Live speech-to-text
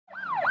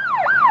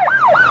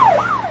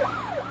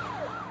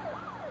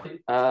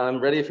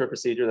I'm ready for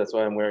procedure. That's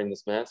why I'm wearing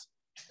this mask.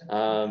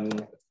 Can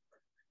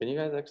you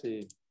guys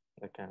actually,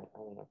 I don't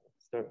know,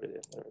 start video.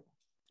 There we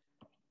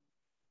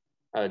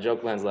go.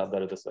 Joke lands a lot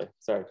better this way,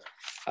 sorry.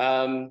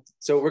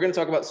 So we're gonna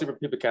talk about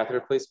suprapubic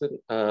catheter placement.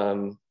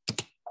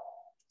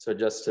 So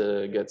just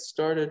to get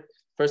started,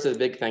 first a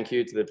big thank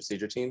you to the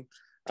procedure team.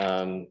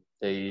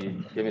 They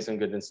gave me some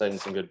good insight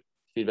and some good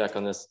feedback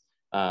on this.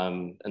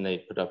 And they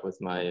put up with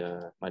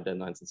my, my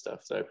deadlines and stuff,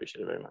 so I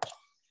appreciate it very much.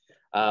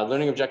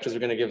 Learning objectives, we're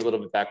going to give a little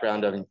bit of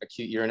background on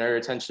acute urinary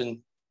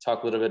retention,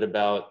 talk a little bit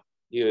about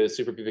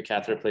suprapubic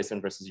catheter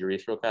placement versus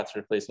urethral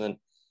catheter placement,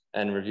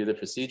 and review the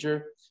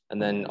procedure.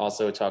 And then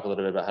also talk a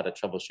little bit about how to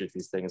troubleshoot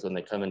these things when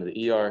they come into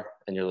the ER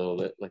and you're a little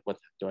bit like, what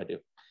do I do?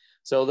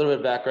 So a little bit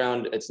of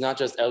background, it's not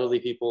just elderly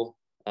people.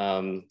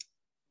 And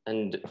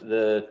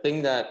the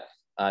thing that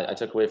I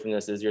took away from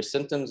this is your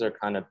symptoms are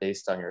kind of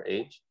based on your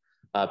age.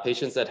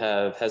 Patients that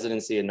have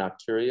hesitancy and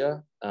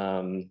nocturia,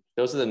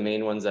 those are the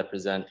main ones that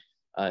present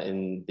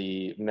in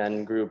the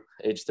men group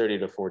age 30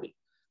 to 40.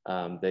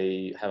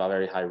 They have a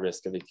very high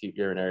risk of acute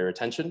urinary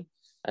retention.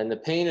 And the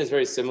pain is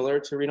very similar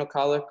to renal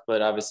colic,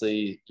 but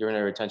obviously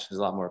urinary retention is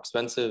a lot more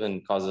expensive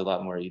and causes a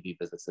lot more ED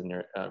visits than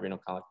your renal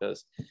colic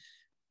does.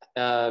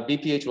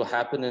 BPH will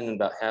happen in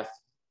about half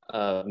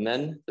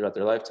men throughout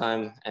their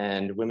lifetime,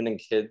 and women and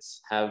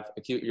kids have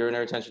acute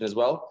urinary retention as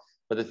well.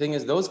 But the thing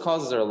is, those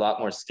causes are a lot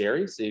more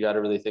scary. So you got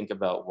to really think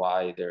about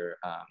why they're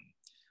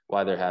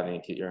having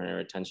acute urinary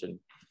retention.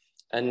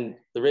 And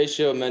the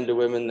ratio of men to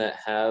women that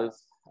have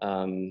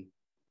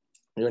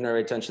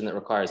urinary retention that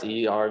requires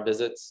ER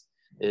visits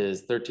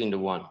is 13 to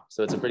 1.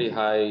 So it's a pretty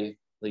highly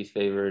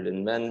favored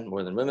in men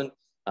more than women,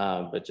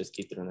 but just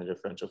keep it in the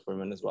differential for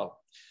women as well.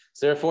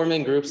 So there are four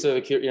main groups of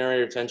acute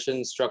urinary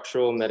retention: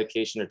 structural,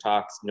 medication or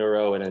tox,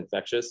 neuro, and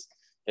infectious.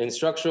 In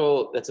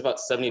structural, that's about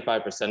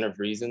 75% of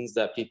reasons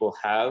that people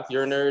have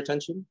urinary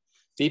retention.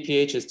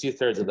 BPH is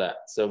 2/3 of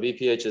that. So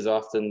BPH is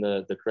often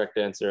the correct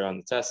answer on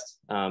the test,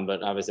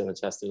 but obviously on the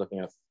test they're looking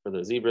out for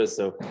the zebras,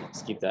 so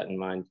just keep that in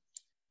mind.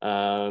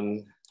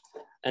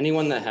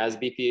 Anyone that has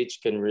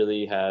BPH can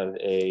really have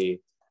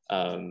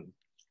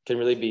can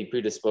really be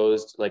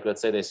predisposed. Like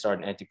let's say they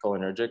start an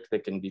anticholinergic, they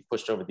can be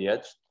pushed over the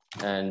edge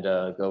and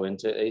go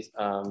into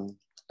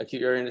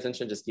acute urinary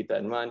retention. Just keep that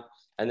in mind.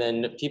 And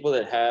then people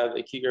that have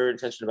acute urinary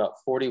retention, about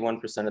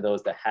 41% of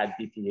those that had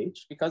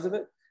BPH because of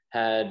it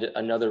had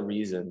another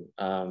reason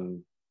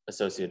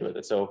associated with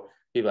it. So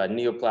people had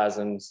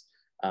neoplasms,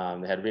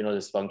 they had renal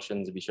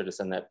dysfunctions. Be sure to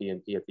send that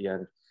BNP at the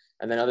end.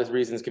 And then other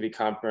reasons could be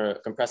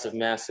compressive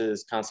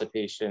masses,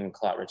 constipation,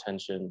 clot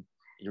retention,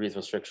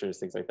 urethral strictures,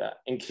 things like that.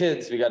 In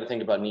kids, we got to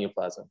think about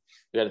neoplasm.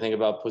 We got to think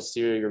about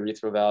posterior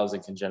urethral valves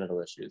and congenital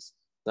issues.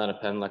 It's not a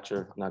pen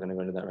lecture. I'm not going to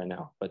go into that right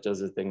now, but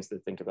those are the things to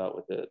think about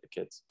with the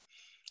kids.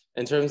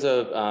 In terms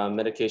of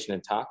medication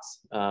and tox,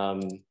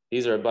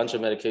 these are a bunch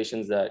of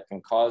medications that can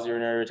cause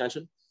urinary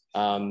retention.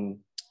 In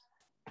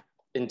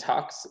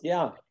tox,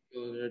 yeah,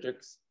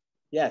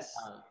 yes.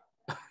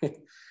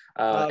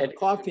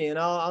 Coffee, and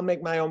I'll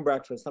make my own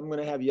breakfast. I'm going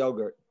to have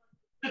yogurt.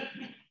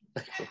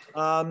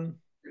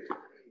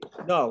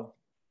 No,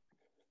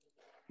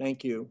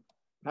 thank you.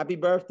 Happy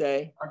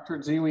birthday, Dr.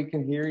 Z. We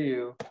can hear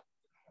you. Let's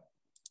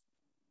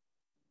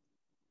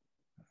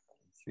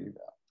see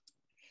that.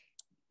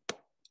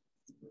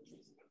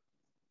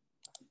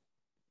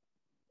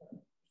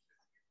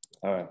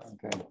 All right.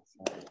 Okay.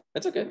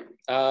 That's okay.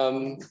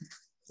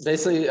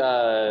 Basically,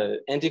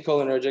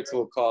 anticholinergics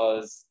will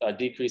cause a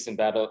decrease in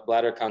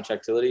bladder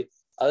contractility.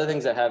 Other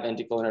things that have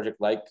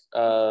anticholinergic-like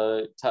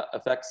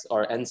effects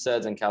are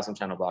NSAIDs and calcium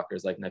channel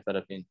blockers like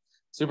nifedipine.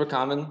 Super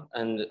common,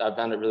 and I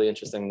found it really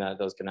interesting that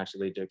those can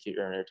actually lead to acute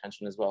urinary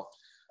retention as well.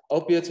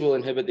 Opiates will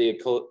inhibit the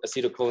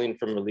acetylcholine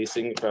from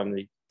releasing from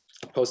the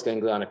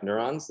postganglionic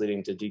neurons,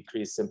 leading to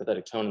decreased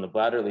sympathetic tone in the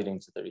bladder, leading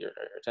to the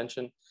urinary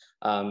retention.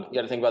 You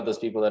got to think about those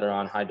people that are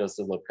on high doses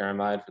of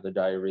loperamide for the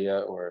diarrhea,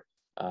 or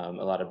a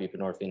lot of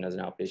buprenorphine as an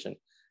outpatient.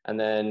 And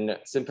then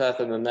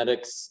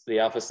sympathomimetics, the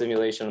alpha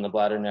stimulation on the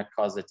bladder neck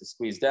causes it to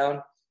squeeze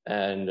down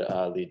and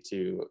lead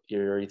to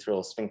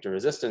urethral sphincter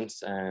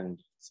resistance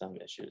and some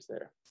issues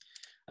there.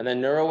 And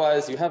then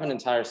neuro-wise, you have an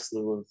entire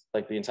slew of,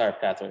 like, the entire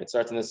pathway. It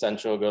starts in the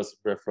central, goes to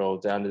peripheral,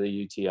 down to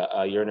the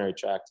urinary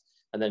tract,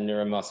 and then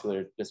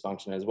neuromuscular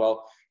dysfunction as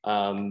well.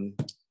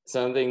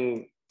 Some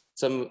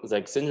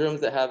like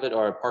syndromes that have it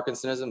are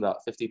Parkinsonism.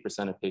 About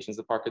 50% of patients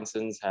with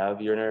Parkinson's have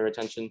urinary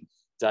retention,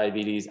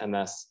 diabetes,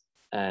 MS.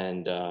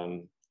 And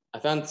I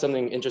found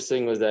something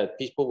interesting was that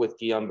people with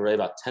Guillain-Barré,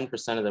 about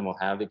 10% of them will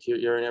have acute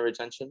urinary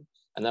retention,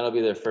 and that'll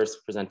be their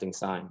first presenting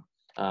sign.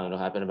 It'll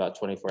happen about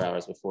 24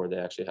 hours before they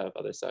actually have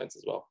other signs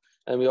as well.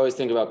 And we always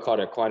think about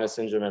Cauda-Equina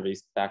syndrome. Every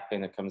back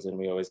pain that comes in,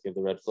 we always give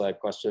the red flag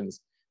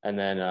questions. And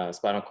then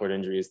spinal cord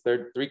injuries.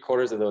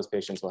 3/4 of those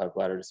patients will have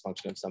bladder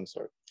dysfunction of some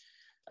sort.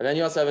 And then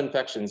you also have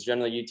infections,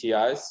 generally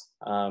UTIs,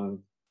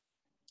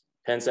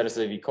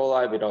 pan-cytosis E.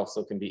 coli, but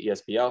also can be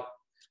ESBL.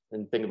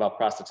 And think about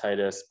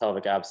prostatitis,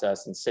 pelvic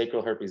abscess, and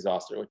sacral herpes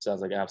zoster, which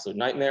sounds like an absolute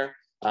nightmare.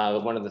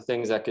 But one of the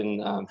things that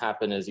can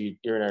happen is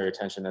urinary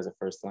retention as a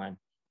first line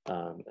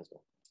as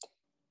well.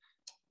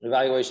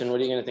 Evaluation,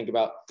 what are you going to think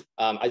about?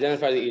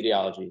 Identify the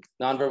etiology.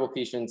 Nonverbal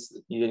patients,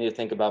 you need to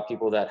think about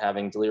people that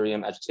having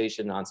delirium,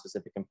 agitation,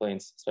 non-specific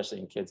complaints, especially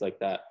in kids like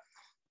that.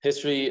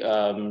 History,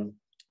 the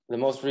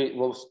most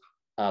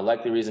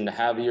likely reason to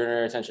have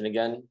urinary retention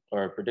again,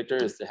 or a predictor,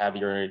 is to have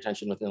urinary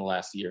retention within the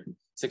last year.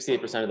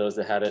 68% of those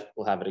that had it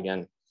will have it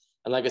again.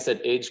 And like I said,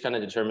 age kind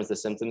of determines the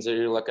symptoms that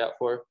you look out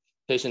for.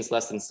 Patients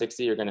less than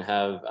 60 are going to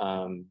have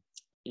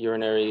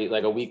urinary,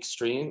 like a weak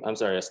stream,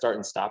 a start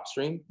and stop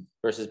stream,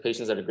 versus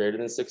patients that are greater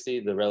than 60,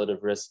 the relative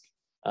risk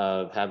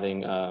of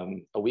having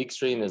a weak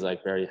stream is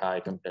like very high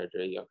compared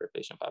to a younger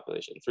patient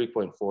population,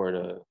 3.4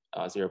 to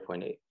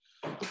 0.8.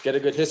 Get a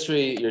good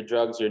history, your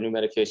drugs, your new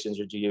medications,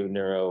 your GU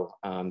neuro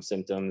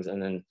symptoms,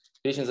 and then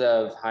patients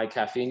that have high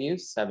caffeine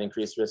use have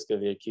increased risk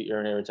of acute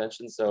urinary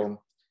retention. So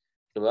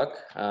good luck.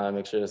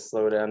 Make sure to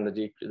slow down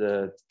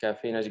the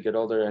caffeine as you get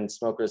older, and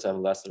smokers have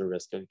less of a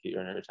risk of acute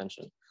urinary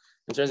retention.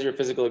 In terms of your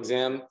physical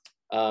exam,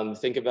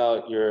 think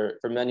about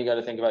for men, you got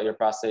to think about your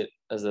prostate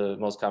as the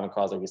most common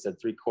cause. Like we said,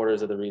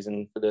 3/4 of the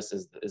reason for this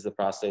is the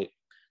prostate.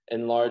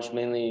 Enlarged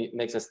mainly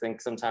makes us think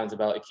sometimes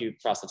about acute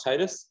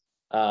prostatitis.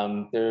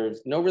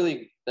 There's no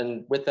really,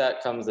 and with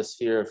that comes this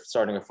fear of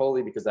starting a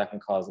Foley because that can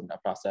cause a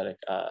prostatic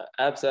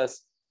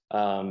abscess.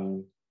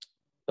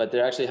 But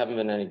there actually haven't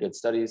been any good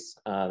studies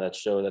that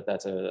show that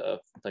that's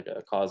like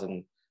a cause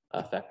and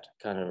effect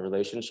kind of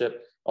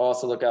relationship.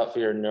 Also look out for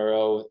your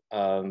neuro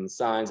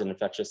signs and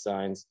infectious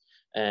signs.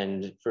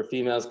 And for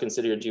females,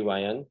 consider your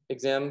GYN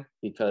exam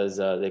because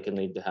they can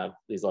lead to have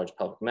these large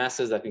pelvic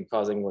masses that can be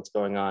causing what's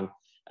going on.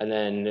 And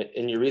then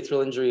in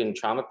urethral injury and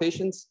trauma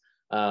patients,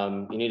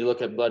 you need to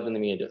look at blood in the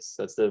meatus.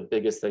 That's the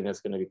biggest thing that's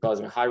going to be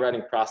causing. A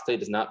high-riding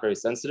prostate is not very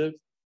sensitive.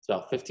 It's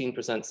about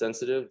 15%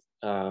 sensitive.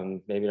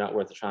 Maybe not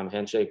worth the trauma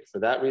handshake for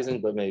that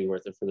reason, but maybe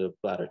worth it for the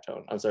bladder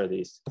tone.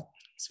 The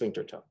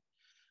sphincter tone.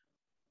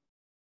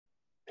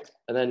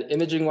 And then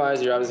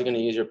imaging-wise, you're obviously going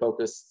to use your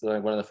focus.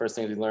 Like one of the first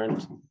things we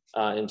learned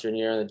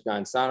internumerary and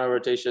the sono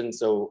rotation.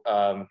 So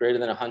greater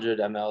than 100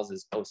 mLs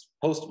is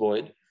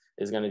post-void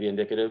is going to be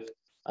indicative.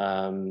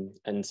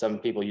 And some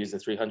people use the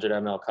 300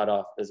 ml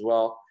cutoff as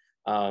well.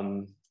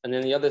 And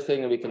then the other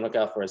thing that we can look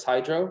out for is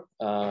hydro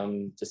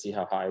to see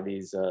how high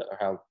these or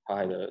how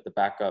high the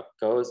backup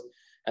goes.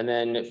 And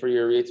then for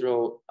your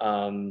urethral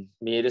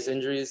meatus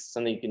injuries,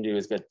 something you can do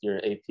is get your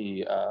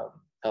AP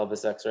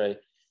pelvis X-ray,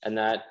 and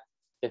that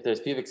if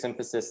there's pubic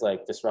symphysis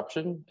like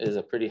disruption is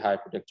a pretty high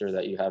predictor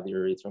that you have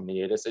your urethral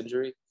meatus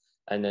injury.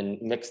 And then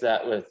mix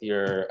that with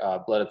your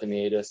blood at the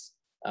meatus,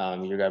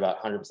 you're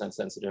about 100%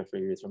 sensitive for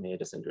urethral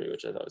meatus injury,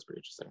 which I thought was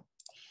pretty interesting.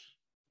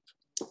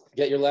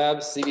 Get your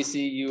labs,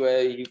 CBC,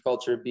 UA, U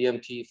culture,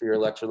 BMP for your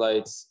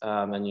electrolytes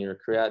and your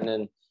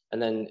creatinine.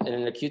 And then in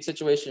an acute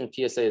situation,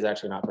 PSA is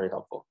actually not very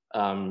helpful.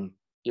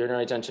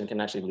 Urinary retention can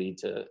actually lead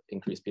to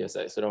increased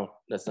PSA, so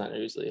that's not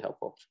usually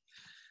helpful.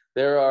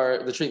 There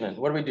are the treatment.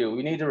 What do?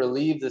 We need to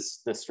relieve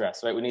this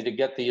stress, right? We need to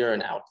get the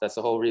urine out. That's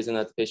the whole reason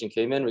that the patient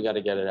came in. We got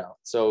to get it out.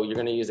 So you're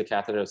going to use a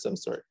catheter of some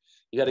sort.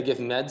 You got to give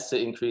meds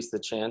to increase the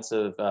chance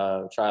of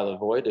trial of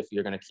void if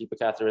you're going to keep a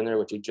catheter in there,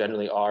 which you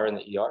generally are in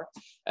the ER,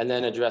 and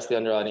then address the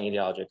underlying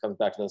etiology. It comes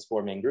back to those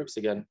 4 main groups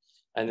again.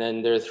 And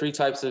then there are 3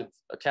 types of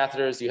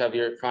catheters. You have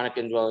your chronic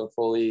indwelling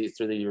Foley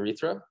through the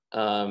urethra,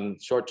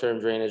 short-term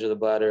drainage of the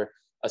bladder,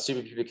 a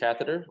suprapubic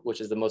catheter, which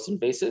is the most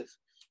invasive.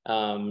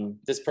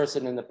 This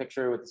person in the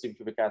picture with the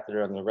suprapubic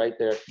catheter on the right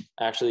there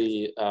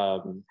actually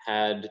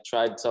had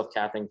tried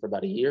self-cathing for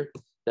about a year.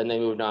 Then they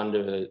moved on to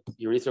a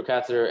urethral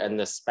catheter, and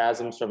the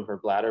spasms from her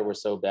bladder were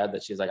so bad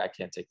that she's like, I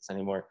can't take this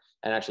anymore,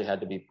 and actually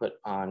had to be put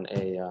on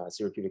a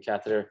suprapubic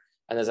catheter.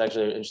 And there's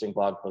actually an interesting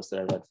blog post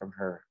that I read from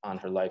her on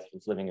her life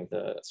of living with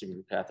the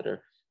suprapubic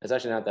catheter. It's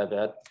actually not that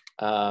bad.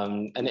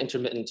 And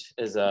intermittent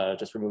is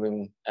just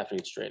removing after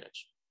each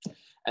drainage.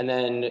 And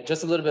then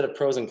just a little bit of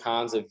pros and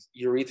cons of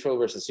urethral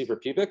versus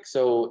suprapubic.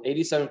 So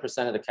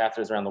 87% of the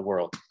catheters around the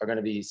world are going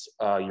to be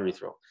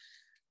urethral.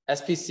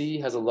 SPC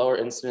has a lower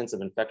incidence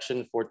of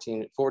infection,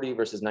 40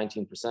 versus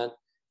 19%.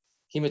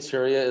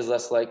 Hematuria is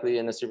less likely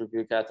in the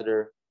suprapubic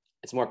catheter.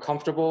 It's more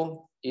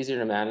comfortable, easier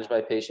to manage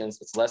by patients.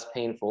 It's less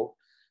painful.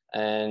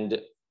 And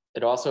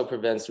it also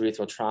prevents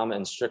urethral trauma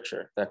and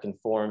stricture that can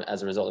form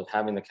as a result of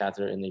having the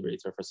catheter in the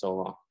urethra for so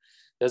long.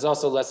 There's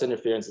also less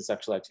interference in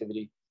sexual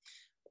activity.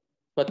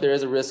 But there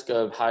is a risk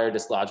of higher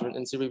dislodgement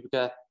in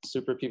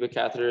suprapubic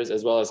catheters,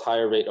 as well as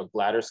higher rate of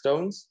bladder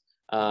stones.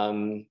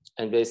 And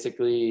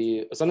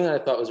basically, something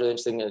that I thought was really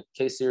interesting, a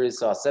case series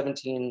saw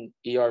 17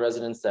 ER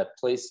residents that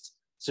placed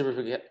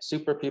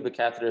suprapubic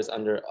catheters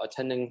under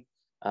attending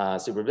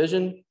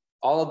supervision.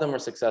 All of them were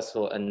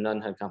successful and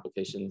none had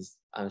complications.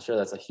 I'm sure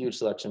that's a huge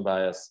selection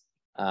bias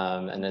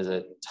and there's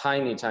a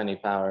tiny, tiny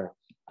power,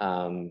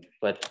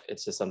 but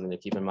it's just something to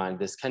keep in mind.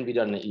 This can be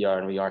done in the ER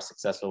and we are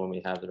successful when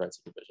we have the right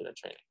supervision and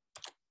training.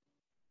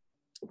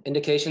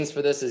 Indications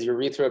for this is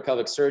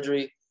uretero-pelvic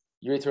surgery,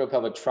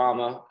 uretero-pelvic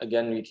trauma.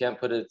 Again, you can't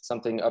put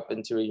something up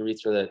into a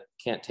urethra that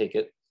can't take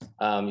it.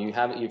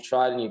 You've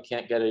tried and you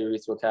can't get a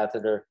urethral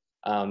catheter.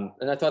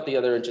 And I thought the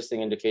other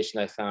interesting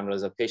indication I found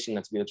was a patient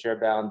that's wheelchair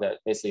bound that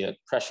basically a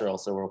pressure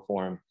ulcer will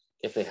form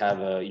if they have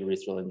a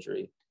urethral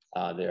injury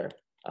there,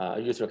 a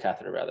urethral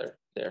catheter rather,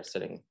 there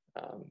sitting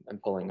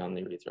and pulling on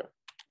the urethra.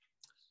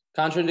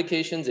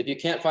 Contraindications, if you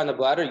can't find the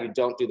bladder, you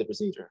don't do the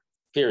procedure,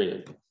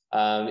 period.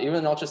 Even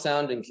an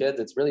ultrasound in kids,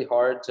 it's really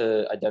hard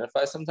to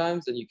identify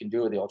sometimes, and you can do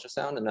it with the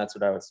ultrasound, and that's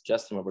what I would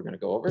suggest and what we're going to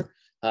go over.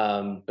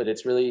 But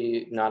it's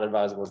really not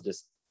advisable to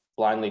just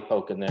blindly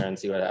poke in there and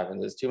see what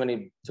happens. There's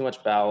too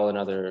much bowel and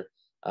other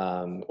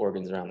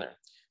organs around there.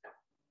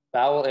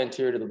 Bowel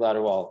anterior to the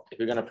bladder wall. If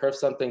you're going to perf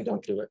something,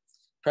 don't do it.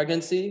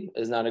 Pregnancy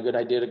is not a good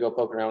idea to go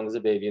poke around when there's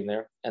a baby in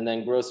there. And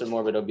then gross or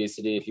morbid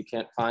obesity. If you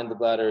can't find the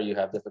bladder, you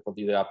have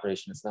difficulty with the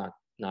operation, it's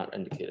not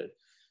indicated.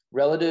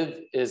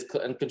 Relative is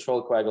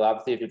uncontrolled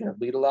coagulopathy. If you're going to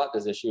bleed a lot,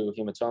 there's issue with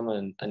hematoma,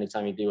 and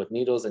anytime you deal with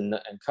needles and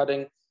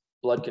cutting,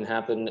 blood can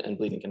happen and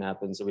bleeding can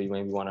happen. So we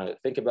maybe want to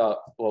think about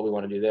what we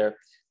want to do there.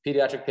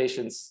 Pediatric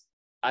patients,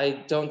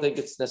 I don't think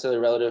it's necessarily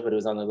relative, but it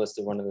was on the list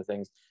of one of the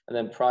things. And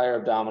then prior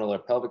abdominal or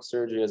pelvic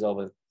surgery, as well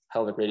with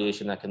pelvic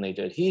radiation, that can lead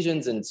to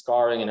adhesions and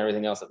scarring and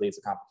everything else that leads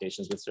to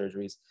complications with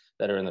surgeries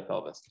that are in the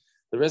pelvis.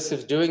 The risk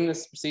of doing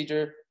this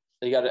procedure,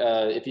 you got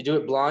if you do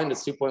it blind,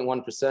 it's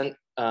 2.1%.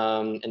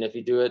 And if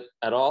you do it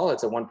at all,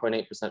 it's a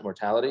 1.8%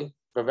 mortality.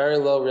 For very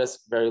low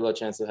risk, very low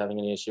chance of having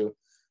any issue.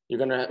 You're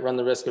going to run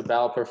the risk of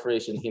bowel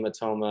perforation,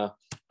 hematoma,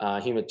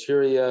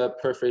 hematuria,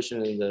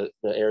 perforation in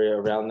the area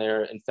around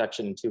there,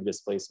 infection and tube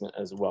displacement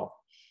as well.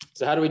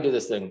 So how do we do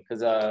this thing?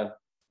 Because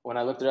when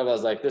I looked it up, I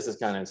was like, this is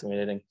kind of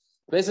intimidating.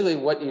 Basically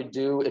what you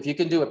do, if you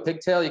can do a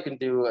pigtail, you can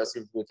do a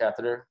suprapubic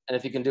catheter. And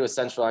if you can do a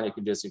central line, you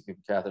can do a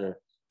suprapubic catheter.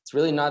 It's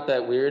really not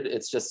that weird.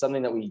 It's just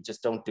something that we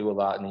just don't do a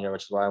lot in the ER,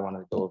 which is why I wanted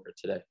to go over it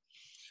today.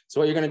 So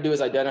what you're going to do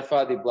is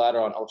identify the bladder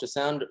on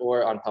ultrasound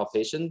or on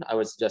palpation. I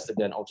would suggest,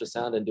 again,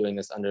 ultrasound and doing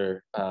this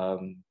under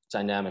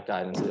dynamic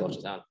guidance of the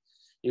ultrasound.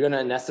 You're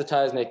going to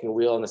anesthetize, making a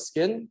wheel in the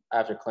skin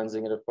after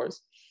cleansing it, of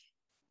course.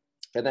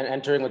 And then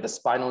entering with a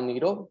spinal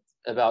needle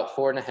about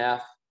 4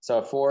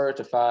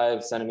 to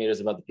 5 centimeters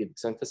above the pubic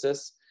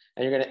symphysis.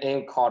 And you're going to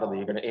aim caudally.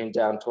 You're going to aim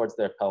down towards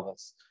their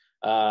pelvis.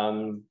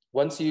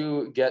 Once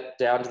you get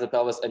down to the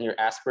pelvis and you're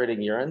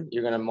aspirating urine,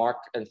 you're going to mark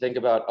and think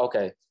about,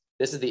 okay,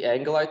 this is the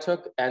angle I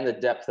took and the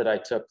depth that I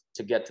took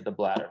to get to the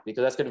bladder,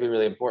 because that's going to be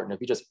really important. If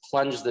you just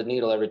plunge the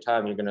needle every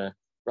time, you're going to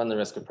run the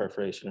risk of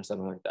perforation or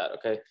something like that,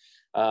 okay?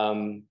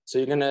 So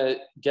you're going to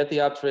get the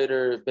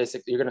obturator,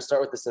 basically, you're going to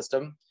start with the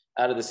system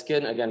out of the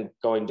skin, again,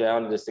 going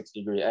down at a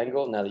 60-degree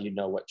angle. Now that you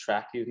know what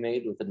track you've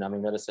made with the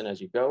numbing medicine as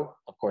you go,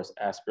 of course,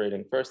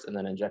 aspirating first and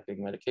then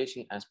injecting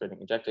medication, aspirating,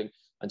 injecting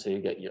until you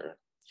get urine.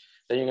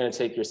 Then you're going to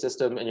take your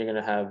system and you're going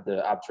to have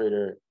the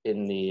obturator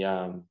in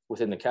the,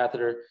 within the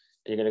catheter.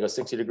 You're going to go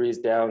 60 degrees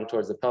down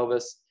towards the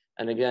pelvis.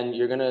 And again,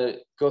 you're going to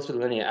go through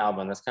the linea alba,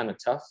 and that's kind of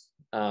tough.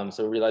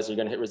 So realize you're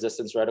going to hit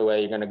resistance right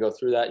away. You're going to go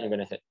through that. And you're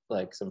going to hit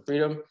like some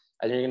freedom,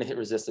 and then you're going to hit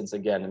resistance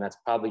again. And that's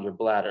probably your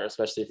bladder,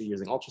 especially if you're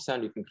using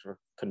ultrasound. You can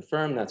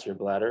confirm that's your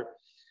bladder.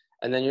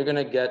 And then you're going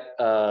to get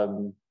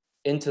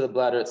into the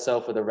bladder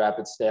itself with a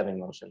rapid stabbing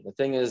motion. The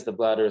thing is, the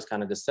bladder is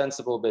kind of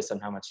distensible based on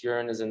how much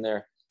urine is in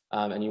there.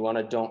 And you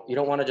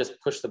don't want to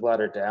just push the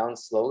bladder down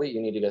slowly.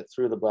 You need to get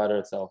through the bladder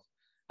itself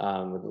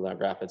with the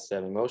rapid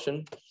stabbing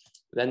motion.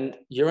 Then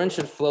urine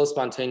should flow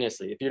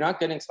spontaneously. If you're not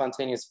getting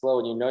spontaneous flow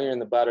and you know you're in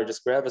the bladder,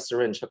 just grab a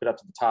syringe, hook it up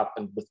to the top,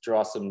 and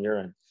withdraw some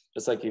urine,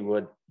 just like you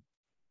would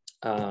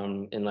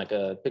in like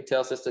a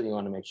pigtail system. You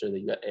want to make sure that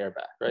you got air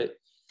back, right?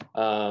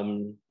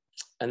 And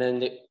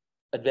then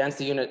advance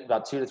the unit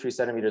about 2 to 3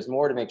 centimeters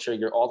more to make sure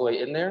you're all the way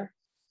in there.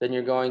 Then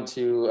you're going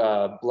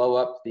to blow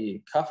up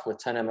the cuff with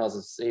 10 mLs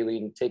of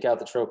saline, take out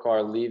the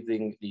trocar,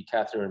 leaving the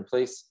catheter in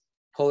place,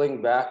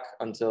 pulling back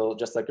until,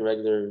 just like a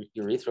regular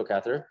urethral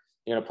catheter,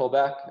 you're going to pull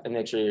back and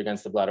make sure you're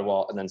against the bladder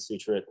wall, and then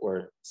suture it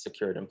or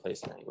secure it in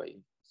place in any way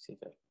you see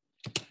fit.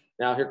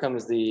 Now here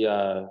comes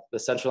the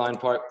central line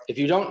part. If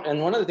you don't,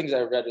 and one of the things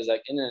I read is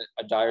like in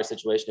a dire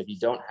situation, if you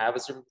don't have a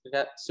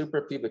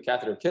suprapubic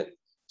catheter kit,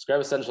 just grab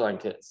a central line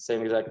kit. It's the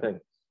same exact thing.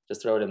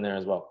 Just throw it in there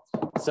as well.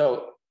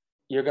 So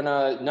you're going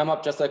to numb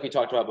up just like we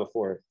talked about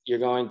before. You're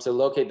going to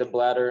locate the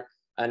bladder.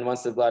 And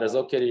once the bladder is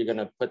located, you're going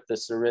to put the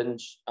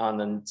syringe on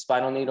the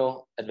spinal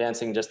needle,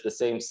 advancing just the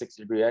same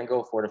 60-degree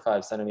angle, 4 to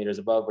 5 centimeters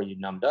above where you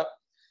numbed up.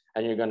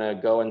 And you're going to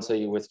go until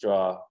you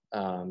withdraw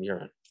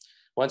urine.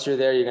 Once you're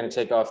there, you're going to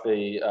take off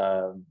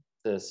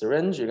the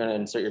syringe. You're going to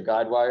insert your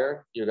guide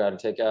wire. You're going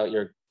to take out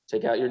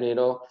your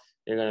needle.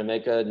 You're going to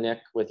make a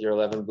nick with your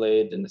 11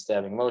 blade in the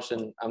stabbing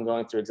motion. I'm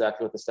going through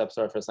exactly what the steps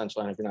are for a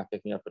central line if you're not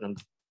picking up what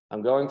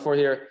I'm going for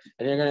here.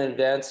 And you're going to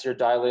advance your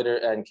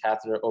dilator and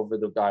catheter over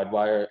the guide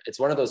wire. It's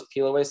one of those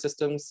peel away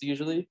systems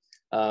usually,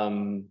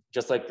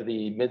 just like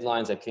the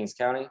midlines at Kings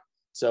County.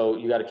 So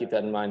you got to keep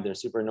that in mind. They're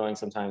super annoying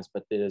sometimes,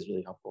 but it is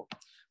really helpful.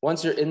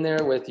 Once you're in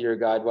there with your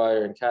guide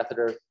wire and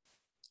catheter,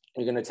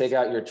 you're going to take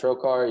out your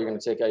trocar, you're going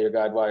to take out your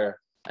guide wire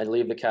and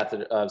leave the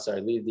catheter,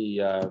 leave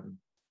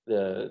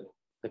the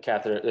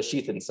catheter, the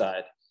sheath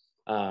inside.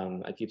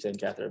 I keep saying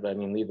catheter, but I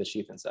mean leave the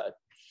sheath inside.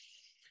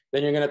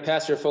 Then you're going to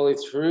pass your Foley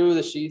through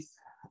the sheath,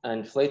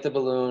 inflate the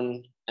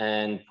balloon,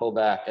 and pull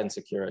back and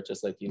secure it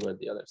just like you would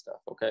the other stuff,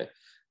 okay?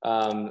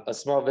 A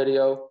small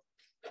video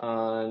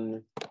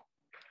on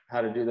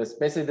how to do this.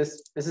 Basically,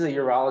 this is a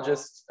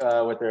urologist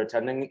with their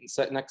attending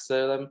set next to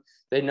them.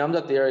 They numbed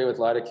up the area with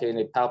lidocaine.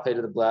 They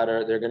palpated the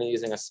bladder. They're going to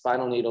using a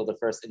spinal needle to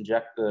first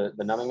inject the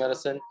numbing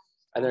medicine,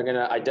 and they're going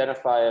to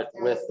identify it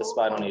with the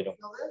spinal needle.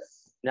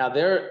 Now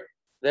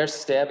they're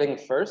stabbing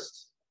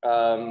first.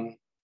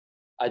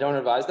 I don't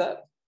advise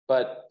that,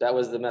 but that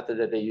was the method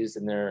that they used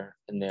in their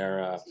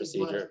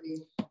procedure.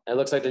 And it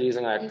looks like they're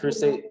using a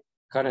crusade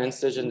kind of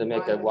incision to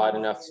make it wide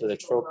enough for the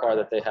trocar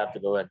that they have to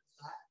go in.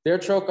 Their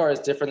trocar is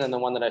different than the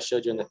one that I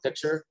showed you in the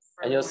picture,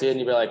 and you'll see it and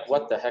you'll be like,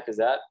 what the heck is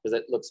that? Because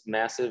it looks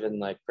massive and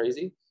like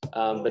crazy,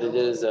 but it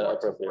is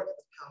appropriate.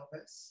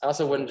 I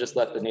also wouldn't just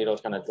let the needle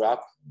kind of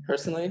drop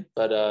personally,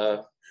 but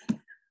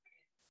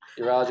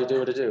urology do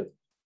what it do.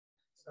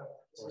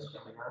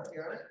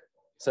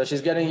 So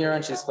she's getting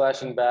urine, she's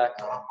flashing back.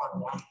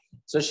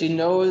 So she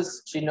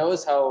knows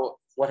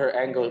what her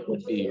angle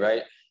would be,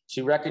 right?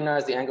 She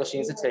recognized the angle she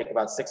needs to take,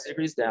 about 6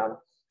 degrees down,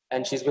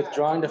 and she's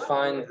withdrawing to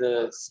find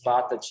the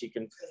spot that she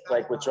can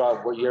like withdraw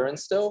urine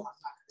still.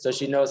 So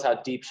she knows how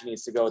deep she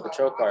needs to go with the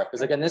trocar.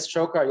 Because again, this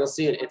trocar, you'll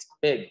see it, it's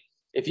big.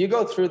 If you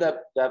go through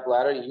that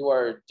bladder, you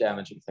are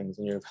damaging things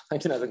and you're going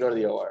to have to go to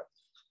the OR.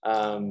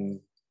 Always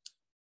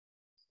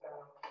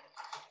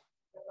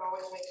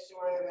make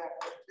sure that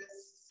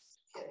this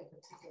kit in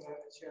particular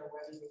that you're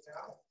ready to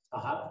go.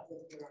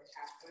 With your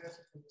catheter.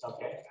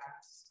 Okay.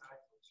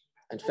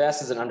 And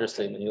fast is an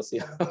understatement. You'll see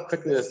how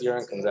quickly this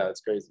urine comes out.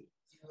 It's crazy.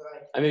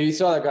 I mean, you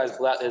saw that guy's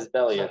his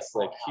belly. It's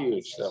like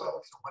huge.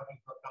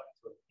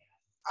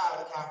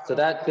 So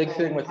that big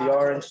thing with the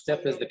orange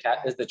tip is the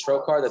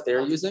trocar that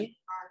they're using.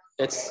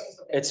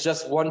 It's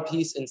just one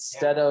piece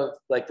instead of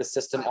like the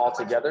system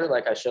altogether,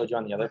 like I showed you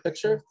on the other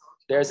picture.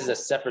 Theirs is a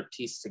separate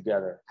piece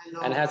together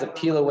and has a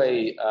peel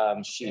away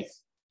sheath.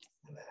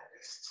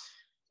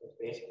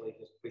 Basically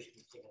just push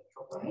the thing in the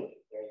trocar.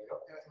 There you go.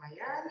 There's my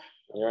urine.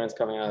 Urine's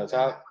coming out of the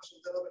top. Push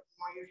a little bit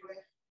more usually.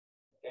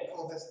 Okay.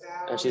 Pull this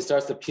down. And she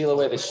starts to peel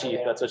away the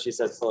sheath. That's what she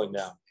said, pulling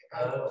down.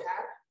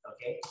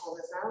 Okay. Pull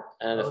this out.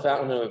 And a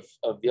fountain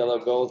of yellow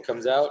gold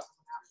comes out.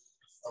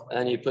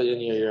 And you put it in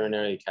your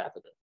urinary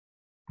catheter.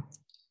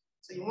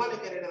 So you want to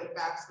get it in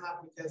fast enough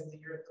because the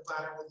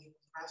bladder will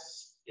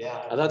decompress.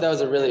 Yeah. I thought that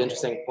was a really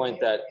interesting point,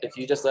 that if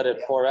you just let it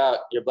pour out,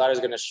 your bladder is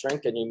going to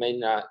shrink and you may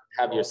not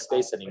have your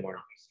space anymore.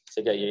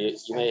 So you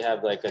may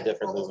have like a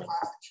different movement.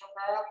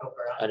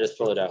 I just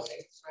pull it out.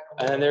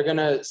 And then they're going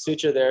to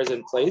suture theirs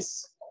in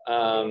place.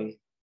 And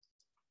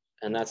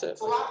that's it.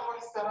 It's a lot more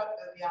setup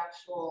than the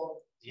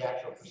actual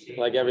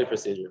procedure. Like every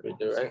procedure we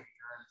do, right?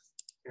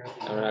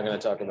 And we're not going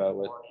to talk about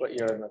what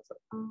urine looks like.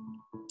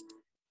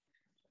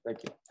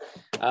 Thank you.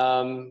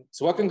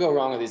 So what can go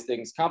wrong with these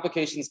things?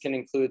 Complications can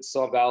include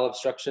soft bowel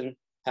obstruction,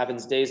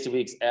 happens days to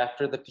weeks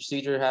after the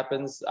procedure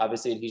happens.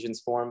 Obviously,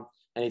 adhesions form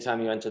anytime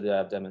you enter the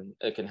abdomen,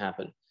 it can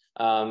happen.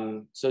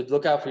 So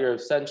look out for your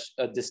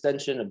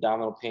distension,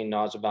 abdominal pain,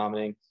 nausea,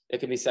 vomiting. It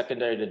can be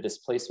secondary to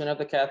displacement of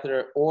the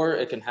catheter, or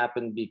it can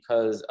happen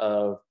because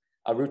of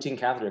a routine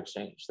catheter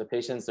exchange. The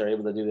patients are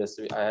able to do this.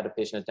 I had a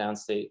patient at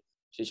downstate.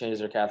 She changes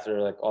her catheter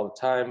like all the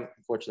time.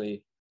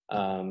 Unfortunately,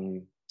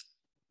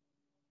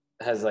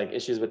 has like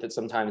issues with it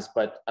sometimes,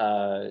 but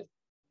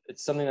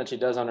it's something that she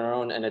does on her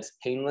own, and it's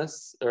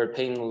painless, or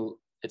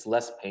it's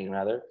less pain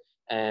rather,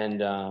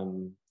 and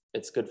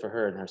it's good for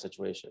her in her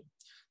situation.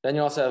 Then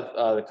you also have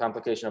the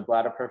complication of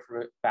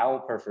bowel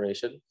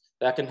perforation.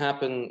 That can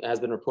happen, has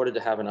been reported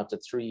to happen up to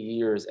 3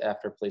 years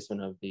after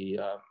placement of the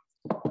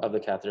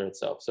catheter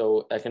itself.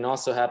 So it can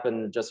also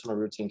happen just from a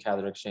routine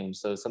catheter exchange.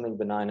 So something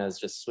benign as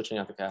just switching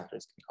out the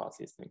catheters can cause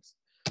these things.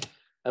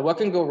 And what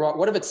can go wrong?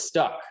 What if it's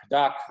stuck?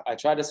 Doc, I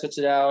tried to switch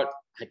it out.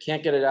 I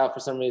can't get it out for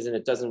some reason.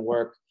 It doesn't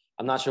work.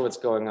 I'm not sure what's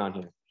going on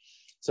here.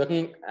 So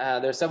there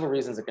are several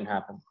reasons it can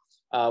happen.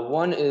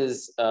 One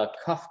is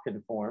cuff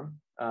can form.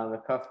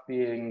 The cuff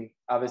being,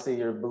 obviously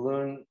your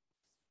balloon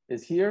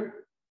is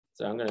here.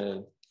 So I'm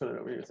gonna put it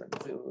over here so I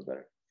can see a little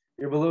better.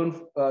 Your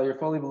balloon, your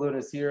Foley balloon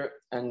is here.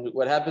 And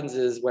what happens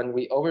is when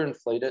we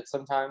overinflate it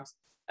sometimes,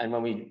 and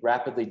when we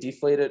rapidly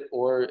deflate it,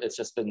 or it's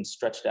just been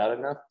stretched out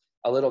enough,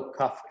 a little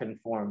cuff can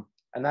form.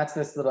 And that's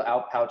this little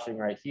outpouching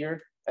right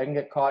here. It can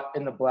get caught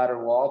in the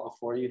bladder wall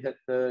before you hit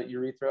the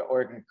urethra,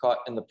 or it can get caught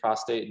in the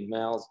prostate in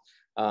males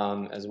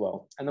as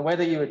well. And the way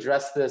that you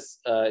address this,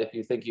 if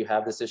you think you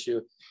have this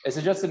issue, is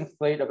to just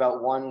inflate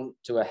about 1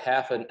 to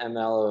 1/2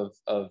 ml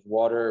of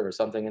water or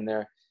something in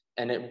there,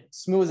 and it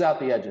smooths out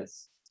the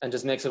edges and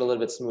just makes it a little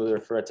bit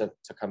smoother for it to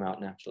come out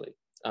naturally,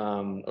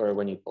 or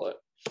when you pull it.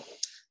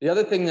 The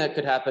other thing that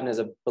could happen is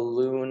a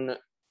balloon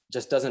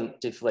just doesn't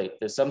deflate.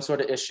 There's some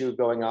sort of issue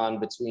going on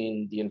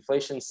between the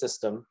inflation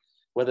system,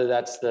 whether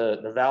that's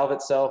the valve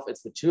itself,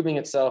 it's the tubing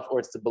itself, or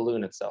it's the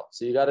balloon itself.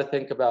 So you got to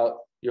think about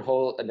your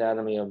whole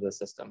anatomy of the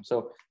system.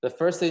 So the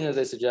first thing that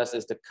they suggest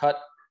is to cut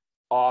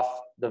off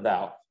the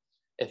valve.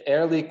 If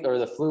air leak or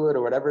the fluid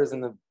or whatever is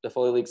in the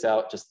Foley leaks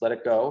out, just let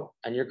it go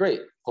and you're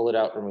great. Pull it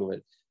out, remove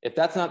it. If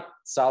that's not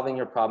solving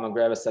your problem,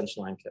 grab a cinch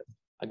line kit.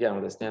 Again,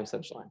 with this damn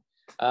cinch line.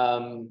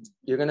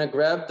 You're gonna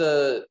grab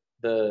the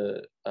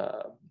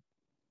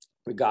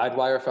guide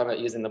wire from it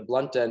using the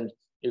blunt end,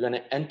 you're going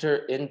to enter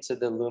into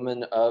the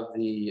lumen of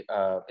the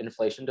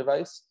inflation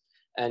device,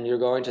 and you're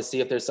going to see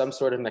if there's some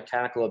sort of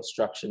mechanical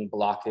obstruction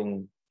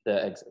blocking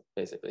the exit,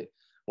 basically.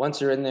 Once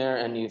you're in there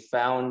and you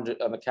found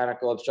a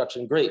mechanical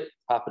obstruction, great,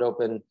 pop it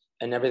open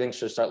and everything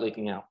should start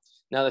leaking out.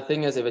 Now, the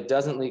thing is, if it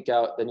doesn't leak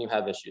out, then you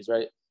have issues,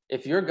 right?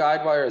 If your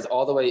guide wire is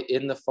all the way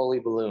in the Foley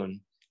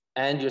balloon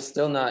and you're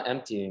still not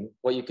emptying,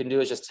 what you can do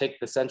is just take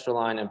the central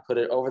line and put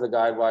it over the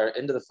guide wire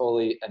into the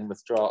Foley and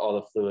withdraw all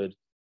the fluid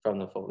from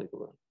the Foley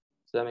balloon.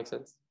 Does that make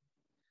sense?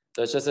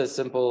 So it's just a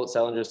simple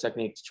Salinger's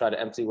technique to try to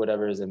empty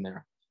whatever is in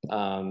there.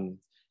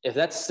 If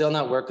that's still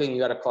not working, you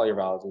got to call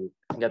urology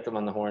and get them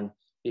on the horn,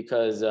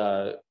 because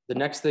the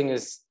next thing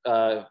is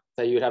that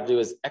you would have to do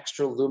is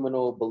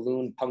extraluminal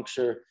balloon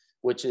puncture,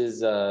 which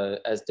is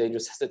as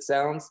dangerous as it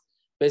sounds.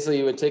 Basically,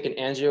 you would take an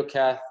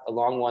angiocath, a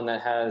long one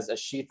that has a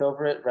sheath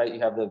over it, right? You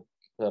have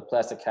the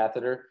plastic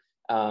catheter.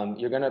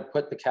 You're going to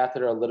put the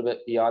catheter a little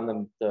bit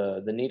beyond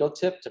the needle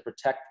tip to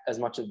protect as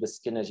much of the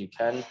skin as you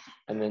can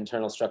and the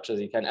internal structure as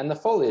you can, and the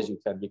Foley as you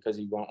can, because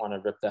you won't want to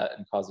rip that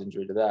and cause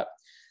injury to that.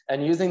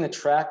 And using the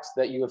tract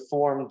that you have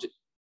formed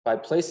by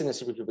placing a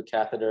suprapubic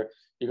catheter,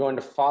 you're going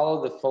to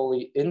follow the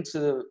Foley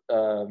into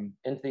the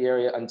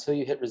area until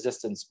you hit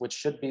resistance, which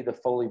should be the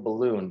Foley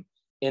balloon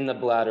in the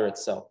bladder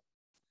itself.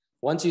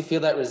 Once you feel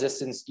that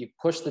resistance, you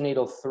push the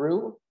needle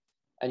through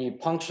and you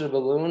puncture the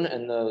balloon,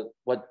 and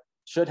what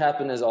should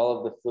happen is all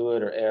of the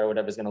fluid or air,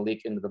 whatever, is going to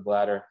leak into the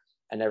bladder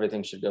and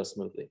everything should go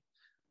smoothly.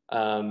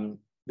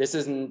 This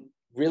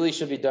really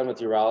should be done with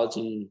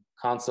urology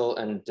consult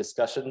and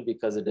discussion,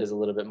 because it is a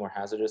little bit more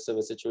hazardous of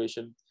a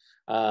situation.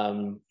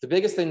 The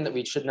biggest thing that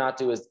we should not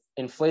do is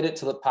inflate it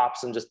till it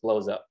pops and just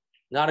blows up.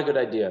 Not a good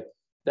idea.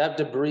 That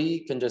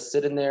debris can just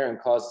sit in there and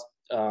cause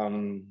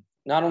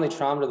not only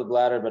trauma to the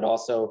bladder, but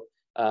also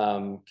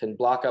can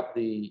block up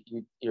the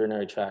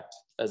urinary tract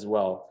as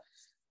well.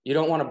 You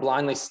don't want to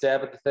blindly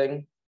stab at the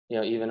thing,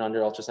 even under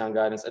ultrasound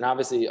guidance. And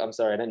obviously, I'm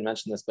sorry, I didn't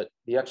mention this, but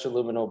the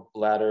extraluminal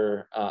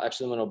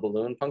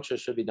balloon puncture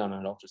should be done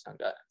under ultrasound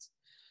guidance.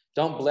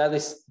 Don't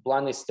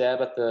blindly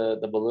stab at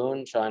the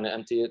balloon trying to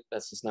empty it.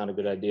 That's just not a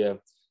good idea.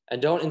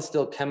 And don't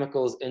instill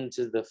chemicals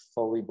into the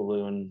Foley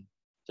balloon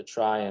to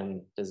try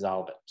and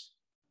dissolve it.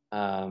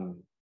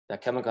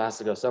 That chemical has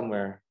to go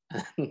somewhere,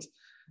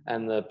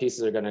 and the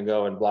pieces are going to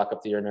go and block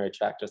up the urinary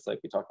tract, just like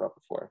we talked about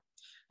before.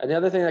 And the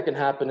other thing that can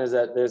happen is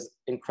that there's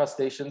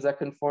incrustations that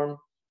can form.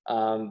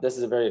 This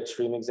is a very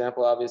extreme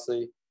example,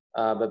 obviously,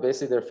 but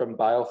basically they're from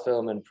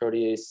biofilm and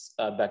protease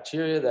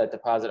bacteria that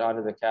deposit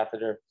onto the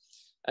catheter.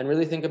 And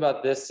really think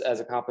about this as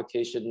a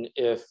complication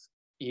if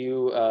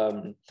you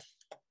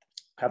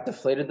have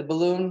deflated the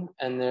balloon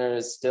and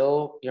there's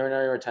still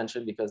urinary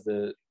retention because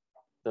the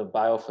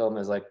biofilm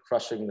is like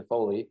crushing the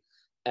Foley,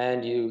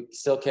 and you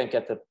still can't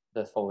get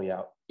the Foley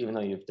out, even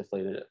though you've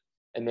deflated it.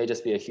 It may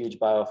just be a huge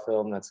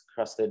biofilm that's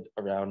crusted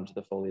around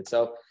the Foley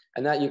itself,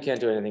 and that you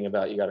can't do anything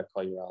about. You got to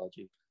call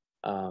urology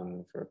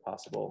for a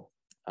possible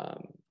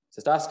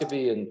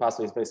cystoscopy and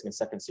possibly placing a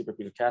second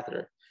suprapubic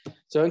catheter.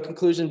 So in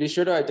conclusion, be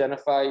sure to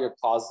identify your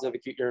causes of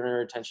acute urinary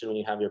retention when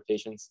you have your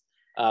patients.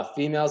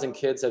 Females and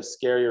kids have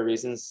scarier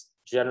reasons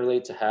generally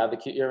to have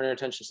acute urinary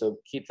retention, so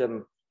keep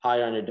them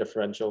higher on your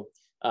differential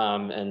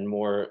and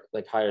more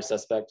like higher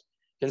suspect.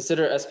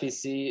 Consider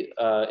SPC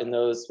in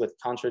those with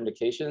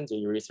contraindications or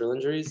urethral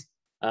injuries.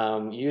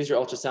 Use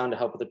your ultrasound to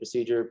help with the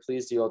procedure.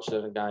 Please do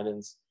ultrasound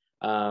guidance.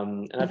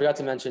 And I forgot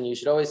to mention, you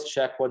should always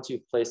check once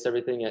you've placed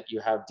everything that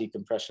you have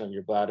decompression of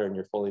your bladder and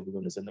your Foley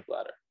balloon is in the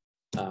bladder.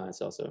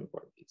 It's also an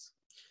important piece.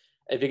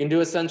 If you can do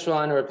a central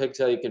line or a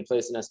pigtail, you can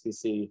place an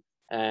SPC,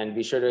 and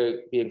be sure to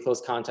be in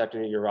close contact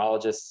with your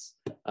urologist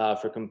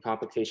for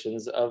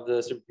complications of the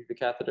suprapubic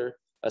catheter,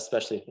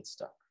 especially if it's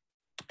stuck.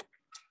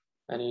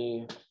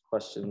 Any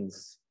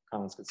questions,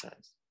 comments,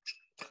 concerns?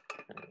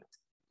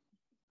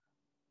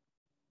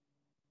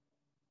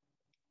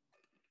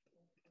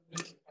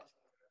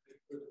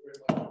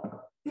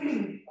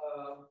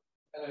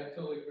 And I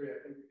totally agree.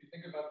 I think if you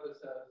think about this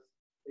as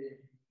a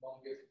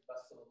humongous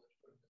intestinal